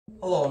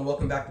Hello and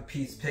welcome back to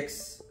Pete's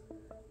Picks.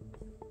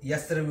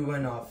 Yesterday we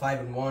went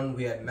 5-1.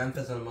 We had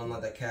Memphis on the money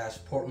line that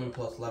cashed, Portland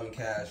plus 11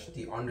 cash,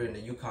 the under in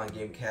the UConn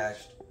game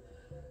cashed,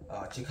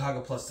 Chicago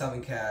plus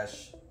 7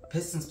 cash,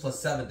 Pistons plus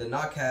 7 did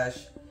not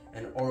cash,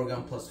 and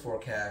Oregon plus 4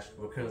 cash.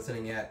 We're currently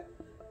sitting at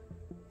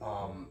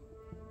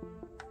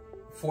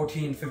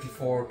 14,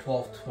 54,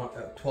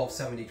 12,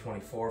 70,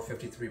 24,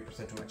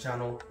 53% to my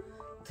channel.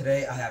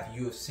 Today I have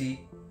UFC.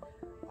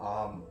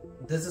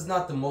 This is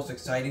not the most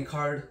exciting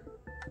card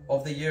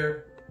of the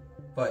year,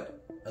 but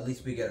at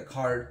least we get a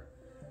card.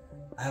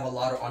 I have a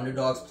lot of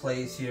underdogs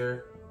plays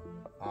here.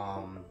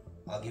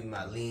 I'll give you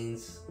my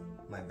leans,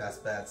 my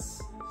best bets,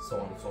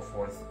 so on and so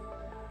forth.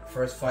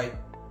 First fight,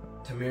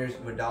 Tamir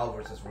Vidal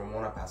versus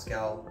Ramona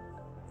Pascal.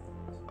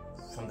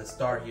 From the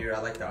start here, I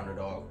like the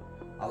underdog.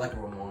 I like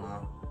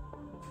Ramona,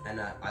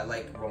 and I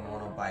like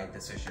Ramona by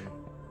decision.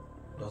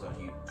 Those are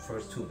the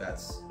first two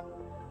bets.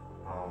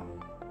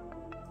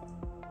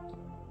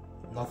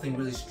 Nothing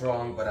really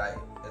strong, but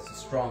it's a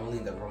strong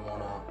lean that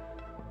Ramona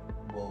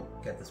will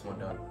get this one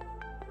done.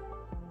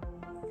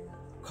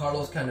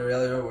 Carlos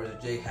Candelario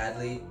versus Jay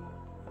Hadley,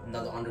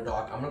 another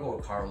underdog. I'm gonna go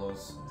with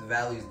Carlos. The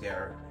value's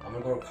there. I'm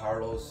gonna go with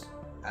Carlos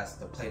as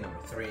the play number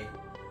 3,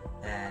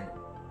 and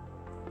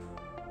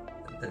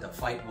the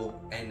fight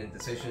will end in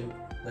decision.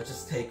 Let's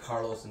just take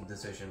Carlos in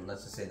decision.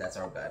 Let's just say that's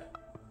our bet.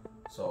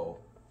 So,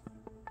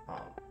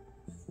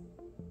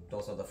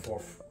 those are the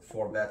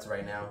four bets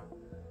right now.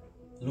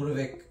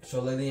 Ludovic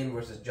Sholilian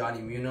versus Johnny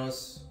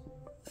Munoz,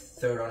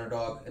 third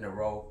underdog in a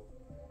row.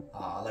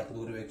 I like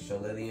Ludovic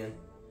Sholilian.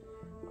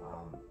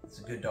 It's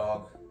a good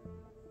dog.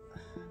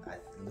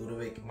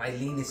 Ludovic, my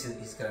lean is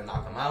he's gonna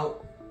knock him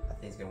out. I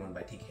think he's gonna win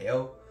by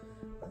TKO,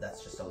 but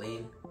that's just a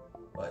lean.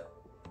 But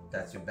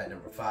that's your bet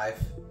number 5.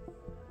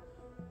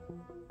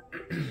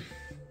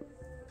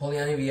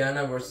 Poliana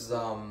Viana versus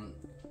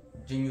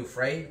Jinyu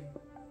Frey.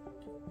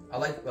 I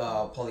like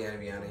Poliana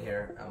Viana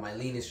here. My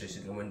lean is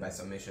just gonna win by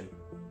submission.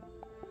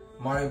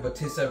 Mario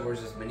Bautista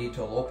versus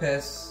Benito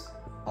Lopez.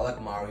 I like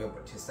Mario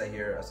Bautista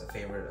here as a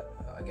favorite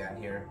again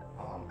here.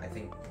 I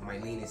think my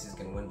lean is he's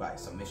gonna win by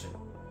submission.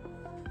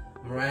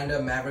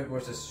 Miranda Maverick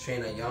versus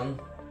Shayna Young.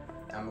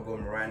 I'm gonna go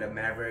Miranda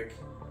Maverick.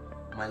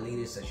 My lean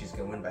is that she's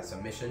gonna win by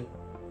submission.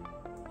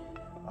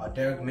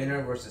 Derek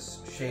Minner versus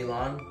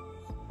Shaylon.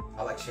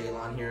 I like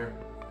Shaylon here.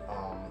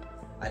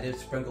 I did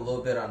sprinkle a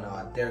little bit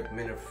on Derek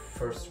Minner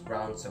first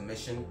round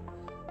submission.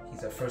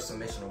 He's a first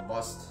submission or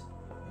bust.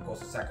 It goes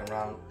to second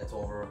round, it's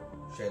over.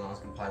 Shaylon's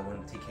gonna probably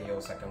win the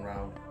TKO second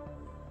round.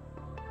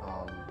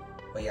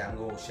 But yeah, I'm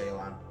going with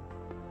Shaylon.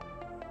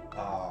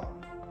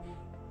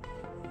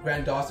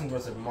 Grant Dawson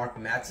versus Mark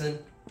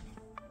Madsen.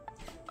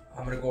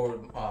 I'm gonna go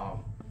with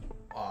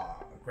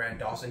Grant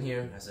Dawson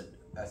here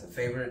as a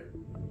favorite,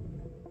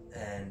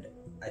 and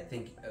I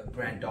think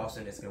Grant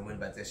Dawson is gonna win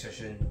by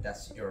decision.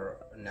 That's your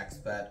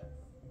next bet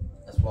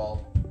as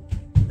well.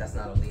 That's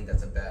not a lean,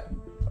 that's a bet.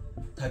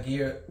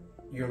 Tagir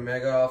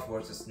Yurmagomedov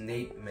versus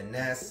Nate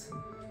Maness.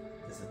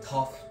 This is a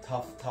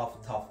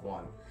tough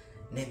one.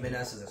 Nate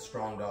Maness is a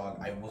strong dog.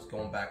 I was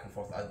going back and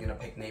forth. I was gonna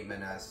pick Nate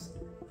Maness,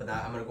 but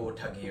now I'm gonna go with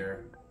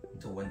Tagir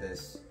to win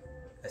this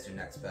as your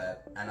next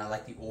bet. And I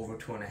like the over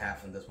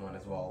 2.5 in this one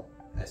as well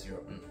as your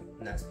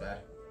next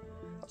bet.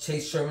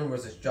 Chase Sherman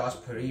versus Josh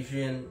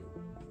Parisian.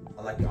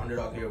 I like the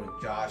underdog here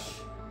with Josh.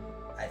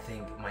 I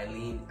think my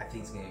lean,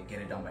 he's gonna get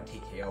it done by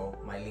TKO.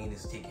 My lean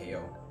is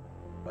TKO,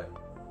 but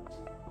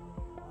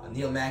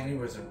Neil Magny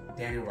versus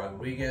Daniel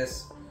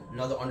Rodriguez,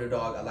 another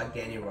underdog. I like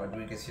Daniel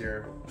Rodriguez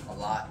here a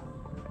lot,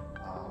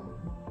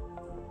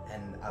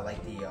 and I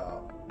like the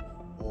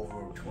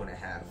over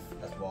 2.5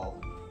 as well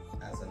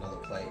as another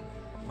play.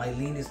 My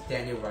lean is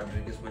Daniel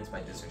Rodriguez wins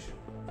by decision.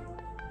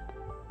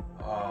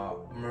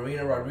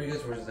 Marina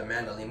Rodriguez versus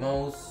Amanda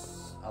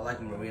Lemos. I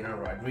like Marina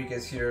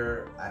Rodriguez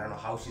here. I don't know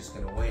how she's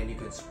gonna win. You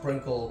can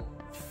sprinkle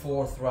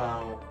 4th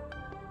round,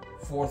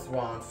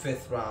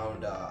 5th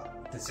round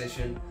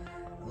decision.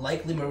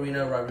 Likely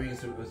Marina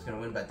Rodriguez is going to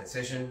win by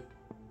decision,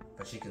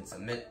 but she can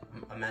submit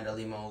Amanda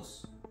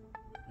Lemos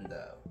in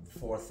the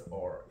 4th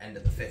or end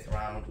of the 5th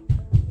round.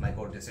 Might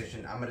go to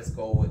decision. I'm going to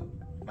go with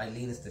my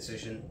leanest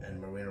decision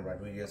and Marina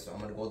Rodriguez. So I'm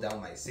going to go down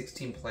my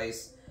 16th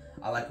place.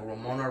 I like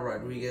Ramona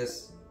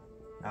Rodriguez.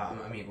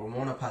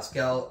 Ramona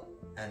Pascal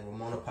and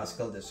Ramona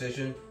Pascal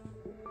decision.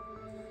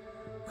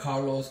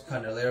 Carlos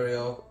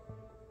Candelario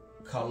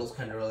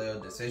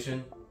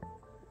decision.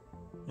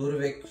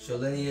 Ludovic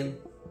Sholilian.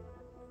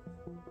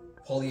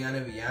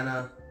 Poliana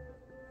Viana,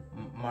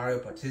 Mario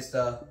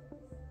Bautista,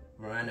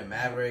 Miranda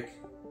Maverick,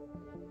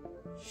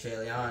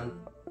 Shaylon,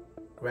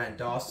 Grant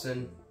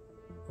Dawson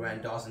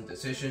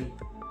decision,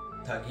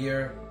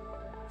 Tagir,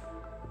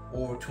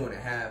 over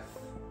 2.5,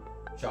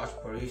 Josh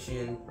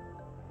Parisian,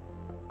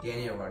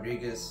 Daniel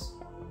Rodriguez,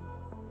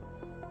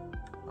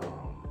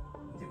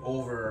 the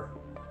over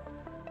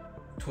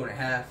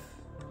 2.5,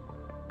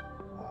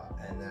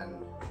 and then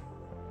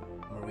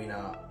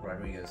Marina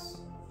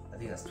Rodriguez. I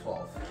think that's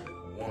 12.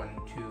 1,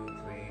 2,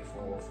 3,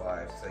 4,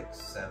 5, 6,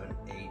 7,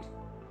 8,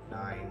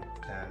 9,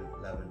 10,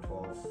 11,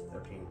 12,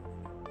 13.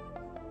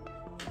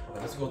 Okay,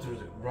 let's go through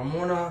the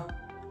Ramona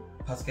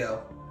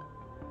Pascal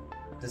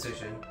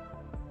decision,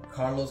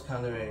 Carlos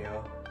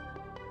Candelero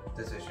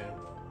decision,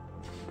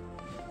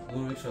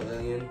 Ludwig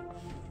Sholilian,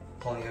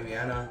 Paulian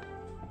Viana,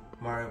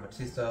 Mario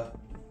Batista,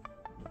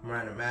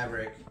 Miranda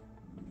Maverick,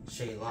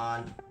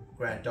 Shaylon,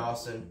 Grant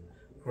Dawson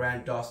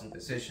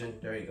decision.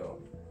 There you go.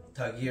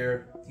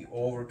 Tagir, the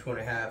over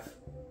 2.5.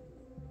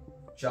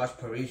 Josh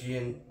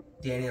Parisian,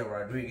 Daniel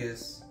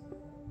Rodriguez,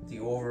 the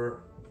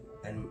over,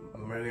 and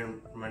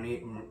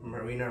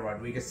Marina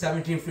Rodriguez.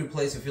 17 free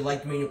plays. If you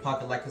like me in your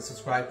pocket, like and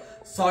subscribe.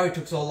 Sorry it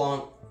took so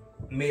long,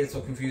 made it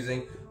so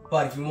confusing.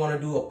 But if you want to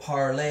do a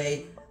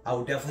parlay, I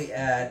would definitely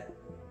add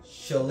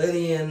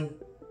Sholilian,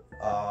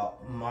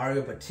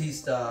 Mario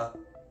Batista,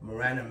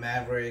 Miranda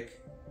Maverick,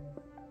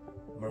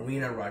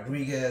 Marina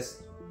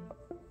Rodriguez,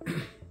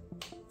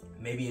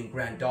 maybe in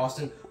Grant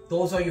Dawson.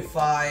 Those are your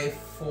 4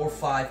 or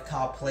 5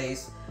 top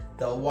plays.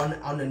 The one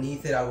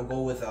underneath it, I would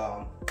go with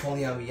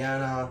Paulian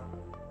Viana,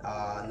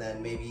 and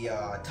then maybe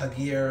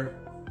Tagir.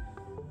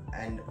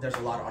 And there's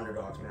a lot of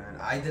underdogs, man.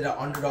 I did an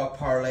underdog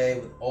parlay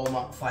with all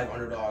my 5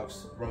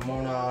 underdogs.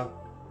 Ramona,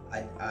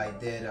 I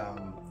did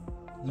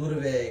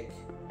Ludovic,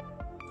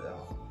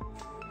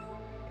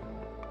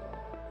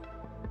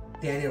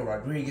 Daniel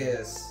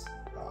Rodriguez,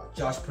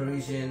 Josh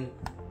Parisian.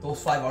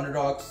 Those 5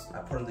 underdogs, I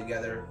put them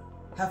together.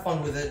 Have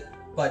fun with it,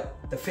 but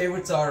the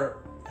favorites are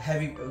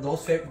heavy.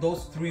 Those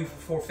 3 or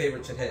 4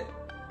 favorites should hit.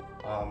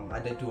 I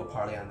did do a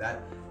parlay on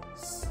that.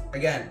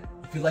 Again,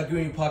 if you like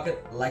Green in Your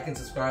Pocket, like and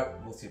subscribe.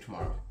 We'll see you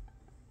tomorrow.